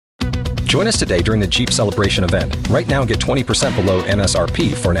Join us today during the Jeep Celebration event. Right now, get 20% below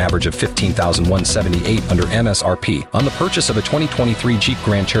MSRP for an average of $15,178 under MSRP on the purchase of a 2023 Jeep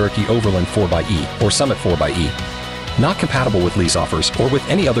Grand Cherokee Overland 4xE or Summit 4xE. Not compatible with lease offers or with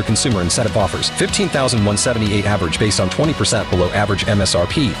any other consumer incentive offers. $15,178 average based on 20% below average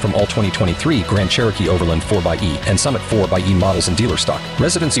MSRP from all 2023 Grand Cherokee Overland 4xE and Summit 4xE models in dealer stock.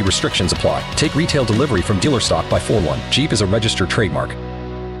 Residency restrictions apply. Take retail delivery from dealer stock by 4/1. Jeep is a registered trademark.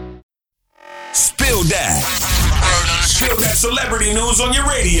 Spill that. Spill that celebrity news on your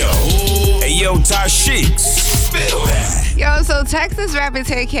radio. Hey, yo, Tashik. Spill that. Yo, so Texas rapper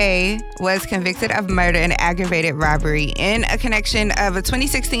Tay-K was convicted of murder and aggravated robbery in a connection of a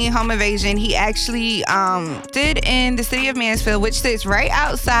 2016 home invasion he actually did in the city of Mansfield, which sits right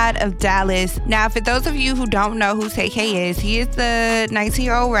outside of Dallas. Now, for those of you who don't know who Tay-K is, he is the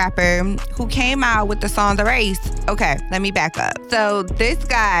 19-year-old rapper who came out with the song The Race. Okay, let me back up. So this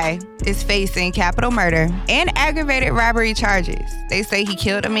guy is facing capital murder and aggravated robbery charges. They say he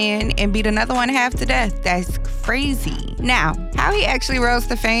killed a man and beat another one half to death. That's crazy. Now, how he actually rose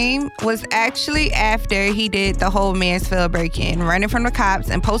to fame was actually after he did the whole Mansfield break-in, running from the cops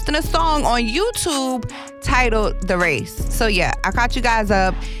and posting a song on YouTube titled The Race. So yeah, I caught you guys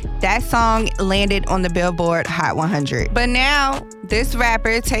up. That song landed on the Billboard Hot 100. But now, this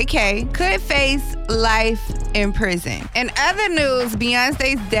rapper, Tay-K, could face life in prison. In other news,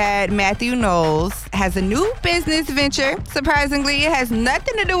 Beyonce's dad, Mathew Knowles, has a new business venture. Surprisingly, it has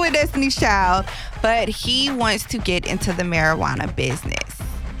nothing to do with Destiny's Child, but he wants to get into the marijuana business.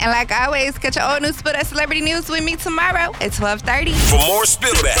 And like always, catch your old news Spill That Celebrity News with me tomorrow at 12:30. For more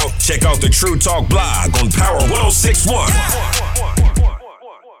Spill That, check out the True Talk blog on Power 106.1.